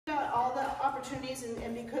opportunities,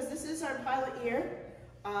 and because this is our pilot year,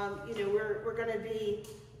 you know, we're going to be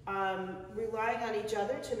relying on each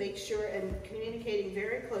other to make sure, and communicating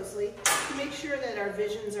very closely to make sure that our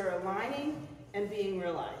visions are aligning and being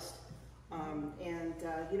realized.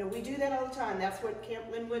 You know, we do that all the time. That's what Camp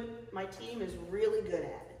Linwood, my team, is really good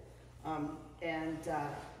at.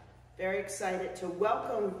 Very excited to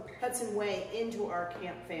welcome Hudson Way into our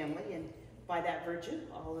camp family, and by that virtue,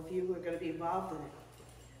 all of you who are going to be involved in it.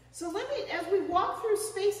 So let me, as we walk through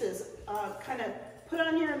spaces, kind of put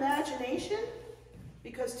on your imagination,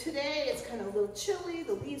 because today it's kind of a little chilly,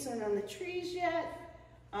 the leaves aren't on the trees yet,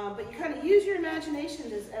 but you kind of use your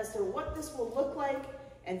imagination as to what this will look like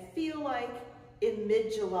and feel like in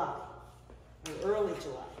mid-July, or early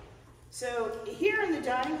July. So here in the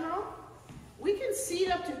dining hall, we can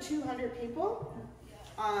seat up to 200 people,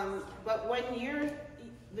 but when you're,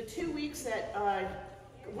 the 2 weeks that,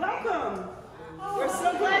 welcome, we're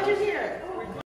so glad